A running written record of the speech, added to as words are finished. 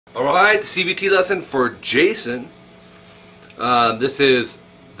Alright, CVT lesson for Jason. This is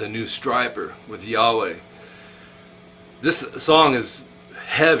the new Stryper with Yahweh. This song is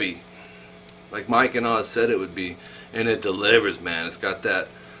heavy, like Mike and Oz said it would be, and it delivers, man. It's got that,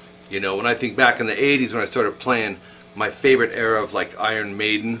 you know, when I think back in the 80s when I started playing my favorite era of like Iron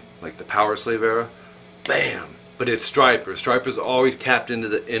Maiden, like the Power Slave era, bam! But it's Stryper. Stryper's always tapped into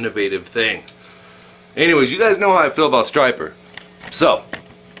the innovative thing. Anyways, you guys know how I feel about Stryper. So,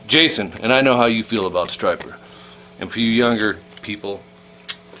 Jason, and I know how you feel about Stryper. And for you younger people,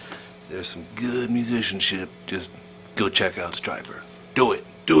 there's some good musicianship. Just go check out Stryper. Do it.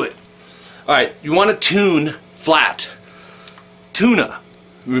 Do it. Alright, you want to tune flat. Tuna.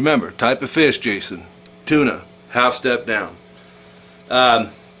 Remember, type of fish, Jason. Tuna. Half step down.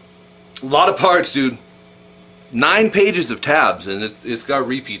 A lot of parts, dude. 9 pages of tabs, and it's got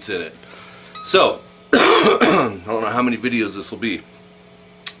repeats in it. So, I don't know how many videos this will be,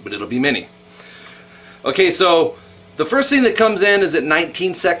 but it'll be many. Okay, so the first thing that comes in is at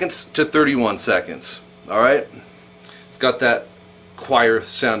 19 seconds to 31 seconds. Alright? It's got that choir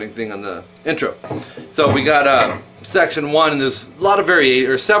sounding thing on the intro. So we got section 1, and there's a lot of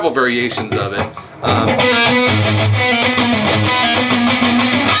several variations of it.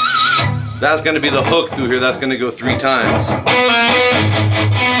 That's going to be the hook through here. That's going to go 3 times.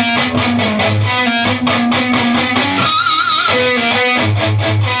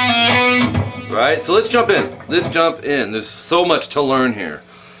 Right, so let's jump in. Let's jump in. There's so much to learn here.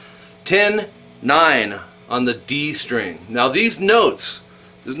 10-9 on the D string. Now these notes,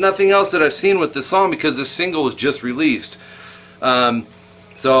 there's nothing else that I've seen with this song because this single was just released. So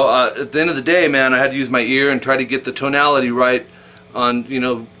at the end of the day, man, I had to use my ear and try to get the tonality right on, you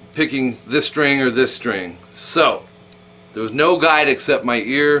know, picking this string or this string. So there was no guide except my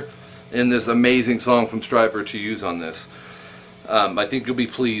ear and this amazing song from Stryper to use on this. I think you'll be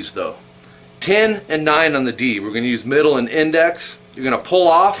pleased though. 10 and 9 on the D. We're going to use middle and index. You're going to pull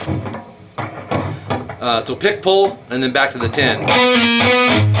off. So pick, pull, and then back to the 10.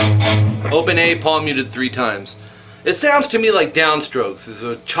 Open A, palm muted 3 times. It sounds to me like downstrokes. There's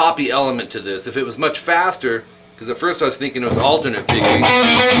a choppy element to this. If it was much faster, because at first I was thinking it was alternate picking,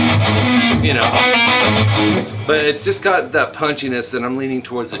 you know. But it's just got that punchiness, and I'm leaning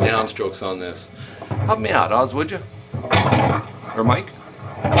towards the downstrokes on this. Help me out, Oz, would you? Or Mike?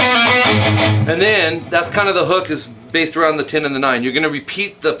 And then that's kind of the hook is based around the 10 and the 9. You're going to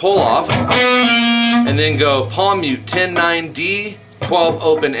repeat the pull off and then go palm mute 10-9 D, 12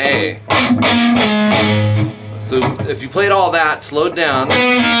 open A. So if you played all that, slowed down,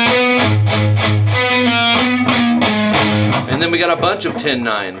 and then we got a bunch of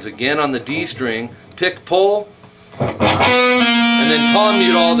 10-9s again on the D string, pick, pull, and then palm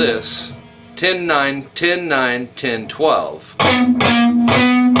mute all this 10-9, 10-9, 10-12.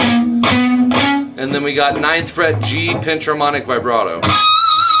 And then we got 9th fret G pinch harmonic vibrato.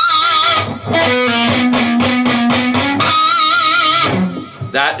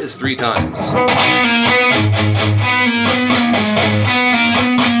 That is 3 times.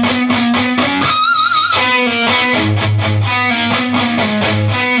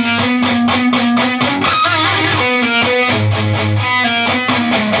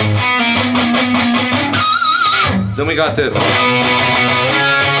 Then we got this.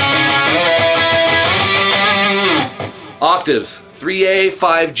 Octaves, 3A,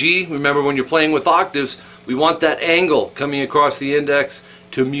 5G. Remember, when you're playing with octaves, we want that angle coming across the index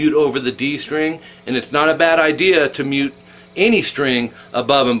to mute over the D string, and it's not a bad idea to mute any string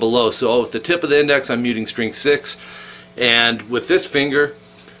above and below. So with the tip of the index, I'm muting string 6, and with this finger,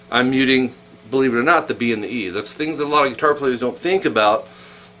 I'm muting, believe it or not, the B and the E. That's things that a lot of guitar players don't think about.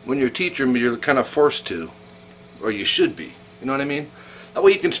 When you're a teacher, you're kind of forced to, or you should be. You know what I mean? That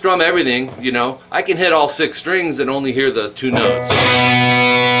way you can strum everything, you know. I can hit all 6 strings and only hear the 2 notes.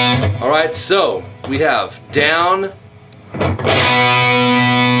 Alright, so we have down,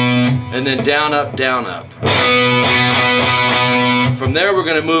 and then down, up, down, up. From there we're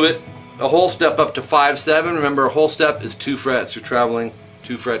going to move it a whole step up to 5-7. Remember, a whole step is 2 frets. You're traveling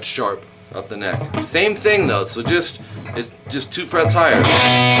 2 frets sharp up the neck. Same thing though, so just 2 frets higher.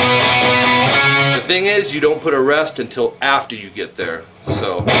 The thing is, you don't put a rest until after you get there.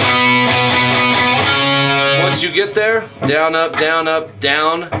 So once you get there, down, up,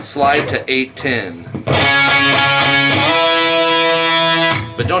 down, slide to 8-10.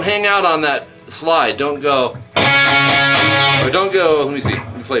 But don't hang out on that slide. Don't go, let me see,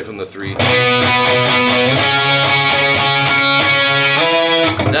 let me play it from the 3.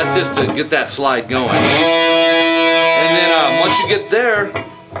 That's just to get that slide going. And then once you get there,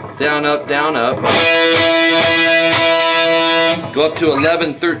 down, up, Go up to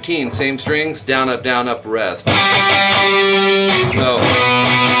 11, 13, same strings, down, up, rest. So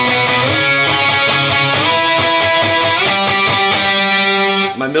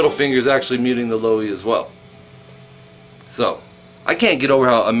my middle finger is actually muting the low E as well. So I can't get over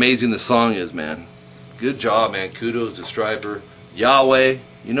how amazing this song is, man. Good job, man. Kudos to Stryper. Yahweh.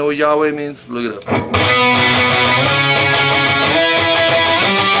 You know what Yahweh means? Look it up.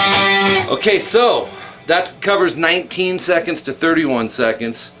 Okay, so that covers 19 seconds to 31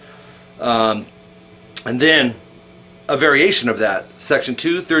 seconds. And then a variation of that. Section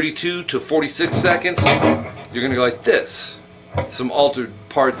 2, 32 to 46 seconds. You're going to go like this. Some altered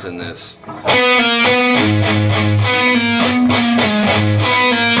parts in this.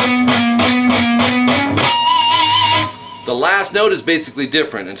 The last note is basically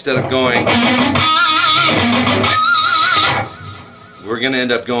different. Instead of going, we're going to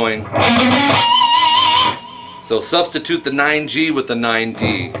end up going. So substitute the 9G with the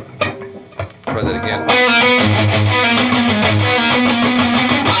 9D. Try that again.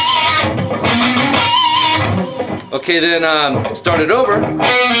 Okay, then start it over.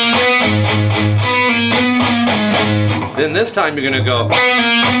 Then this time you're going to go.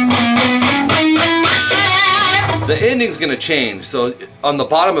 The ending's going to change. So on the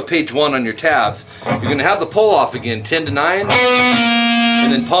bottom of page 1 on your tabs, you're going to have the pull off again, 10 to 9,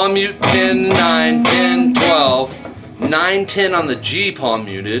 and then palm mute 10, 9, 10, 12, 9, 10 on the G palm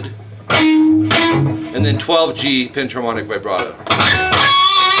muted, and then 12G pentarmonic vibrato.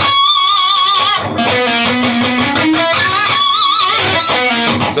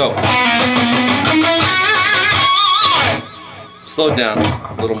 So slow it down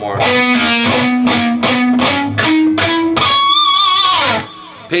a little more.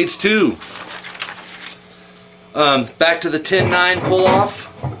 Page 2. Back to the 10-9 pull off.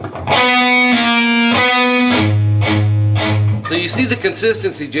 So you see the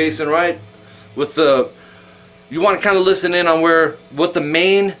consistency, Jason, right? With the, you want to kind of listen in on what the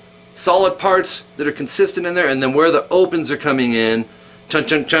main solid parts that are consistent in there, and then where the opens are coming in. Chun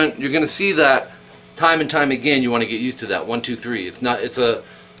chun chun. You're going to see that time and time again. You want to get used to that 1, 2, 3. It's a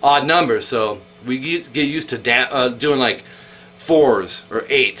odd number, so we get used to doing like 4s or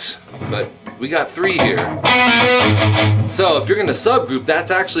 8s, but we got 3 here. So if you're going to subgroup,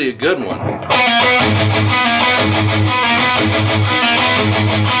 that's actually a good one.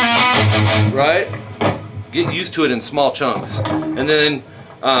 Right? Get used to it in small chunks. And then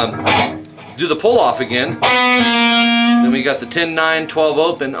do the pull off again. Then we got the 10, 9, 12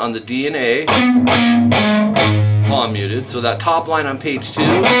 open on the D and A. Palm muted. So that top line on page 2.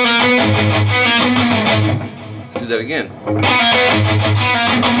 Do that again.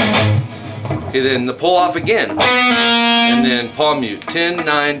 Okay, then the pull off again. And then palm mute. 10,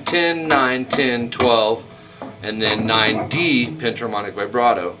 9, 10, 9, 10, 12. And then 9D pentarmonic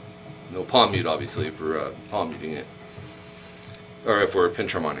vibrato. No palm mute, obviously, if we're palm muting it. Or if we're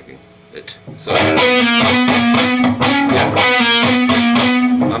pentarmonicing it. So, yeah.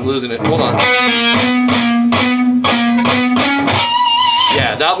 I'm losing it. Hold on.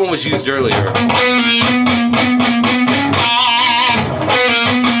 Yeah, that one was used earlier.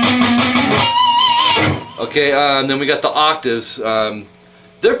 Okay, then we got the octaves.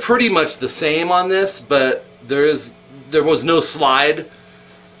 They're pretty much the same on this, but there was no slide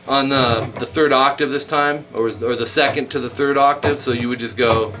on the third octave this time, or the second to the third octave, so you would just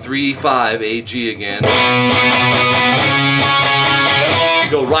go 3, 5, A, G again.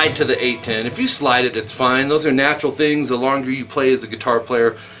 Go right to the 8, 10. If you slide it, it's fine. Those are natural things. The longer you play as a guitar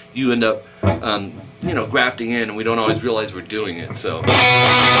player, you end up, you know, grafting in, and we don't always realize we're doing it. So,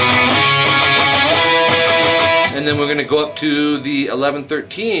 and then we're going to go up to the 11,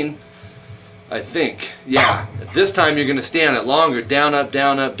 13. I think, yeah. This time you're going to stay on it longer. Down, up,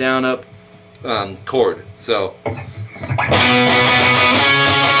 down, up, down, up chord. So.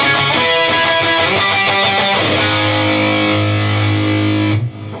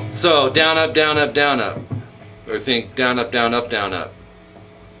 So, down, up, down, up, down, up. Or think down, up, down, up, down, up.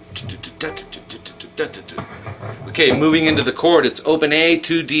 Okay, moving into the chord, it's open A,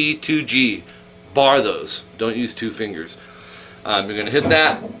 2D, 2G. Bar those. Don't use 2 fingers. You're going to hit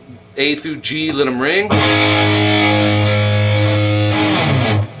that. A through G, let them ring.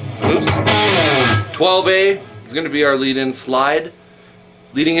 Oops. 12A is going to be our lead-in slide,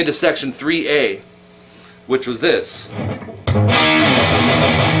 leading into section 3A, which was this.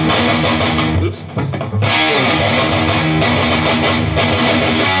 Oops.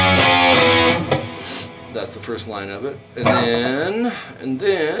 That's the first line of it. And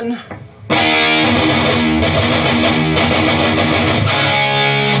then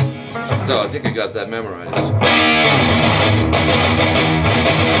So I think I got that memorized.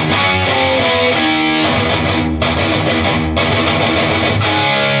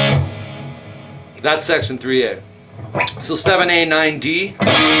 That's section 3A. So 7A, 9D.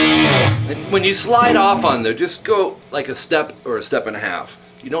 And when you slide off on there, just go like a step or a step and a half.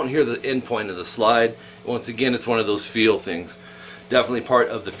 You don't hear the end point of the slide. Once again, it's one of those feel things. Definitely part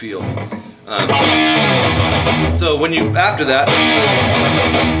of the feel. So when you, after that,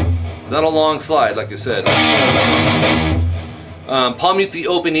 it's not a long slide, like I said. Palm mute the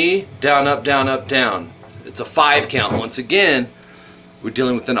open E, down, up, down, up, down. It's a 5 count. Once again, we're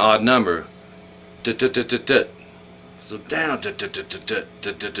dealing with an odd number. So down.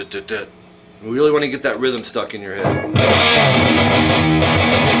 We really want to get that rhythm stuck in your head,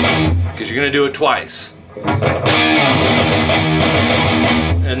 because you're going to do it twice.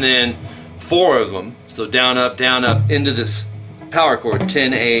 And then 4 of them. So down, up, into this power chord,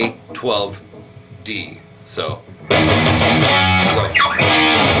 10A, 12D. So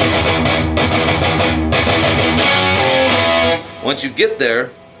once you get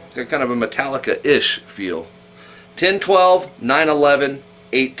there, it's got kind of a Metallica-ish feel. 10, 12, 9, 11,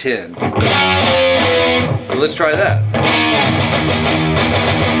 8, 10. So let's try that.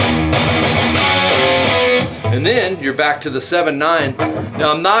 And then you're back to the 7, 9.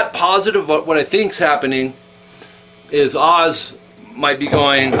 Now I'm not positive what I think's happening is Oz might be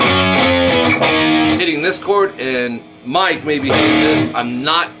going, hitting this chord, and Mike may be hitting this. I'm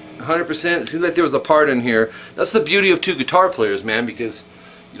not 100%. It seems like there was a part in here. That's the beauty of 2 guitar players, man, because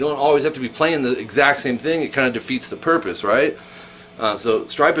you don't always have to be playing the exact same thing. It kind of defeats the purpose, right? So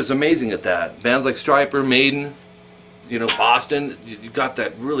Stryper's amazing at that. Bands like Stryper, Maiden, you know, Boston, you got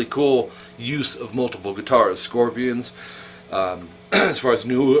that really cool use of multiple guitars. Scorpions, as far as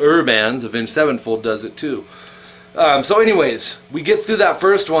newer bands, Avenged Sevenfold does it too. So anyways, we get through that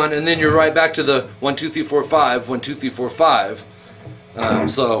first one, and then you're right back to the 1, 2, 3, 4, 5, 1, 2, 3, 4, 5.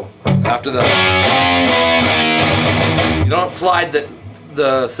 So after that, you don't slide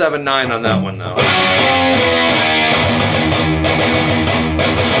the 7, 9 on that one though.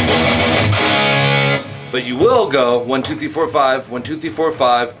 But you will go 1, 2, 3, 4, 5, 1, 2, 3, 4,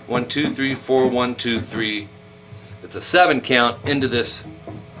 5, 1, 2, 3, 4, 1, 2, 3. It's a 7 count into this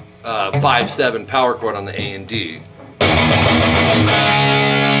 5, 7 power chord on the A and D.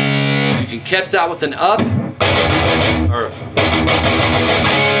 You can catch that with an up, or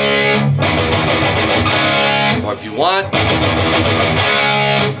if you want,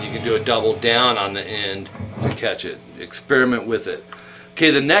 you can do a double down on the end to catch it. Experiment with it.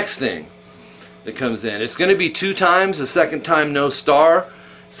 Okay, the next thing that comes in, it's going to be 2 times. The second time, no star.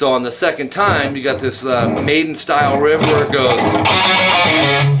 So on the second time, you got this Maiden style riff where it goes,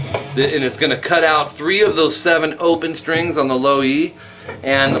 and it's going to cut out 3 of those 7 open strings on the low E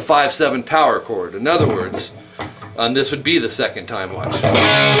and the 5, 7 power chord. In other words, this would be the second time. Watch.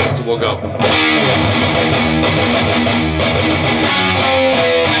 So we'll go.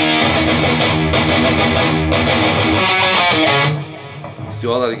 Let's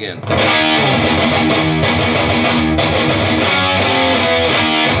do all that again.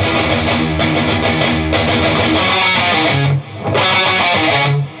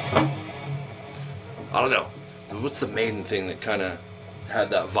 I don't know. What's the Maiden thing that kind of had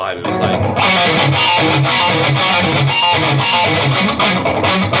that vibe? It was like,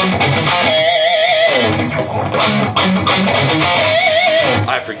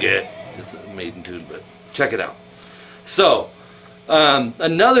 I forget. It's a Maiden tune, but check it out. So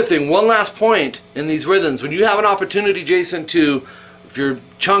another thing, one last point in these rhythms, when you have an opportunity, Jason, to, if you're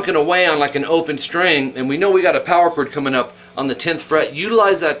chunking away on like an open string, and we know we got a power chord coming up on the 10th fret,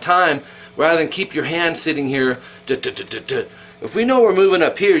 utilize that time rather than keep your hand sitting here. If we know we're moving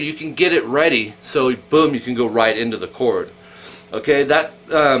up here, you can get it ready, so boom, you can go right into the chord. Okay, that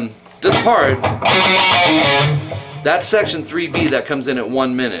this part, that's section 3B that comes in at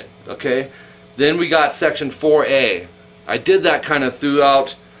 1 minute. Okay, then we got section 4A. I did that kind of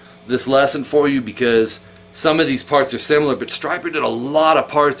throughout this lesson for you because some of these parts are similar, but Stryper did a lot of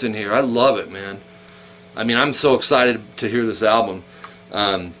parts in here. I love it, man. I mean, I'm so excited to hear this album.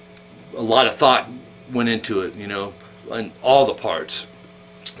 A lot of thought went into it, you know, and all the parts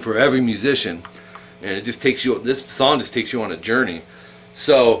for every musician, and it just takes you, this song just takes you on a journey.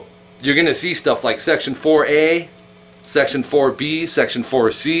 So you're gonna see stuff like section 4A, section 4B, section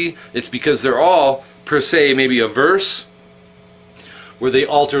 4C. It's because they're all per se maybe a verse where they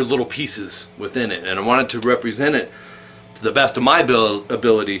alter little pieces within it, and I wanted to represent it to the best of my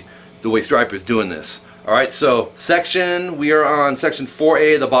ability the way Stryper's doing this. Alright, so we are on section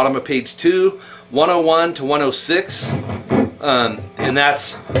 4A, the bottom of page 2, 101 to 106, and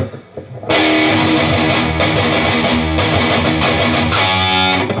that's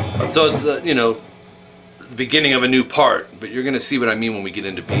So it's, you know, the beginning of a new part, but you're going to see what I mean when we get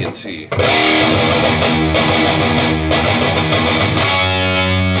into B and C.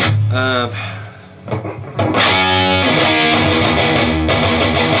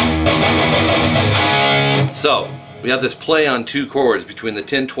 So we have this play on two chords between the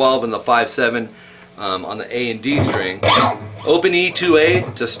 10-12 and the 5-7 on the A and D string. Open E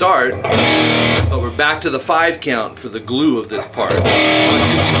 2A to start, but we're back to the 5 count for the glue of this part. 1, 2, 3,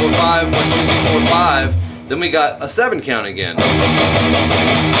 4, 5, 1, 2, 3, 4, 5. Then we got a 7 count again.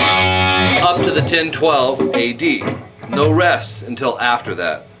 Up to the 10-12 AD. No rest until after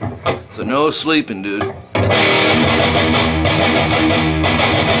that. So no sleeping, dude.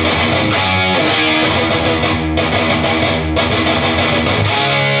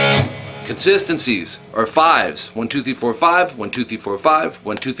 Consistencies are 5s. 1, 2, 3, 4, 5, 1, 2, 3, 4, 5,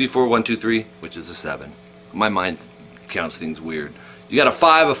 1, 2, 3, 4, 1, 2, 3, which is a 7. My mind counts things weird. You got a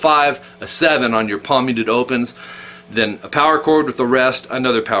 5, a 7 on your palm muted opens, then a power chord with the rest,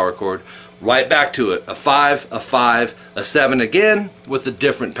 another power chord, right back to it. A 5, a 7 again with a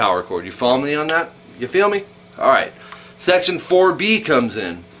different power chord. You follow me on that? You feel me? Alright. Section 4B comes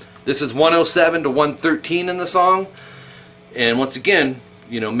in. This is 107 to 113 in the song. And once again,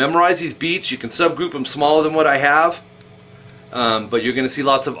 you know, memorize these beats. You can subgroup them smaller than what I have, but you're going to see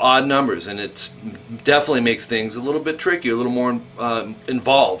lots of odd numbers, and it definitely makes things a little bit tricky, a little more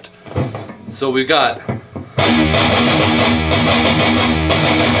involved. So we've got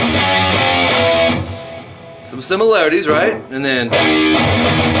some similarities, right? And then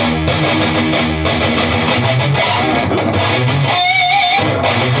oops.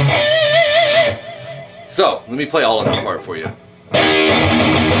 So let me play all of that part for you.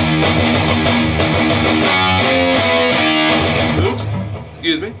 Oops,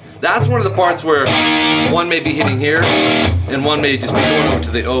 excuse me. That's one of the parts where one may be hitting here and one may just be going over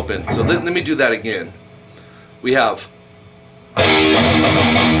to the open. So let me do that again. We have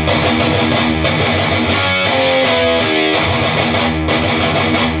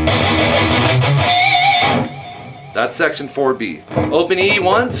that's section 4B. Open E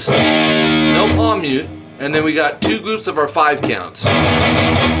once, no palm mute. And then we got two groups of our 5 counts.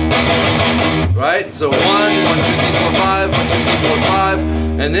 Right? So 1, 1, 2, 3, 4, 5, 1, 2, 3, 4, 5.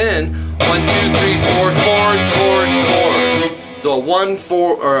 And then 1, 2, 3, 4, chord. So a 1,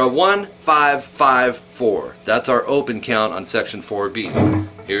 4, or a 1, 5, 5, 4. That's our open count on section 4B.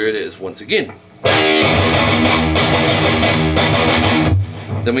 Here it is once again.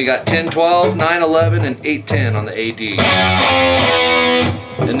 Then we got 10, 12, 9, 11, and 8, 10 on the AD.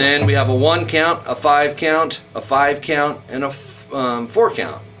 And then we have a 1 count, a 5 count, a 5 count, and a 4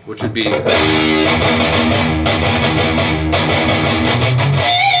 count, which would be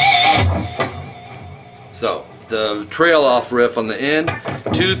so the trail off riff on the end,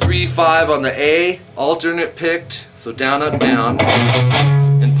 2, 3, 5 on the A, alternate picked, so down, up, down,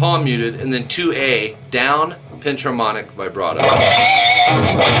 and palm muted, and then 2A, down, pinch harmonic, vibrato.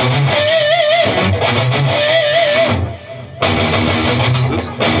 Oops.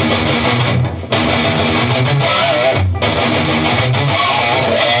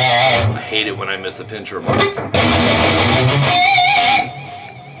 I hate it when I miss a pinch harmonic.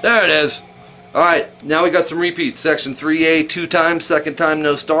 There it is. Alright, now we got some repeats. Section 3A 2 times, second time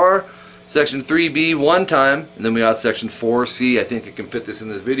no star. Section 3B 1 time, and then we got section 4C. I think I can fit this in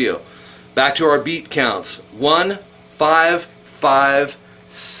this video. Back to our beat counts. 1, 5, 5,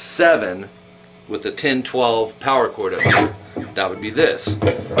 7 with a 10, 12 power chord up here. That would be this.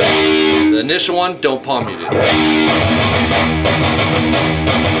 The initial one, don't palm mute it.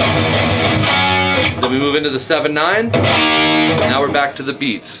 Then we move into the 7, 9. Now we're back to the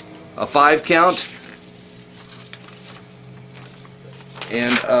beats. A 5 count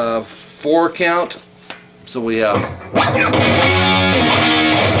and a 4 count. So we have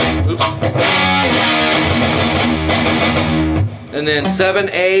oops. And then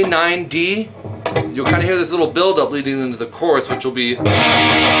 7A, 9D. You'll kind of hear this little build up leading into the chorus, which will be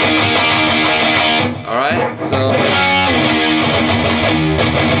alright, so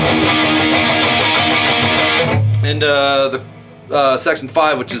and the section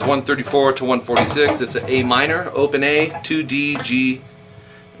 5, which is 134 to 146, it's an A minor, open A, 2D, G,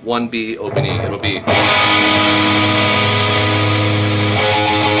 1B, open E. It'll be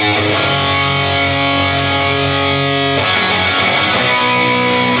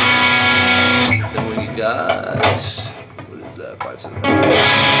what is that? 5, 7.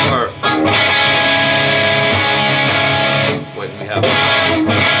 Or wait, we have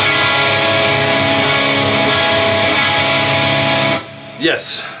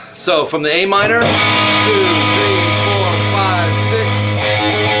yes. So from the A minor, 2, 3, 4, 5,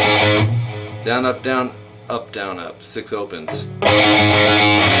 6, down, up, down, up, down, up, 6 opens.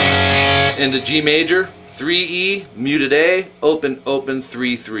 Into G major, 3E, muted A, open, open,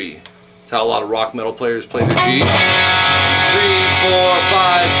 3, 3. That's how a lot of rock metal players play their G. 3, 4,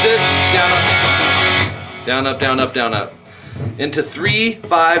 5, 6, down, up, down, up, down, up, down, up. Into 3,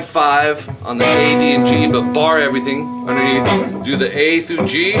 5, 5 on the A, D, and G, but bar everything underneath. Do the A through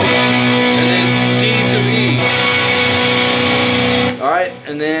G, and then D through E. Alright,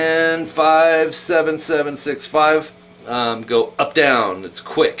 and then 5, 7, 7, 6, 5. Go up, down. It's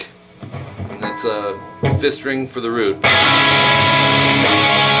quick. And that's a 5th string for the root.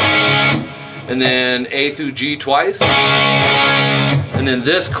 And then A through G twice. And then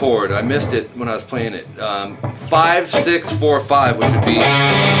this chord, I missed it when I was playing it. 5, 6, 4, 5, which would be. Wait.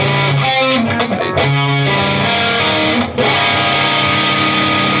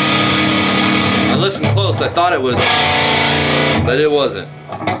 I listened close. I thought it was, but it wasn't.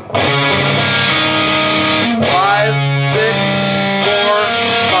 5, 6, 4,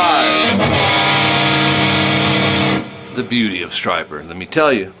 5. The beauty of Stryper. Let me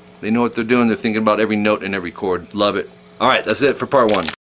tell you, they know what they're doing. They're thinking about every note and every chord. Love it. All right, that's it for part 1.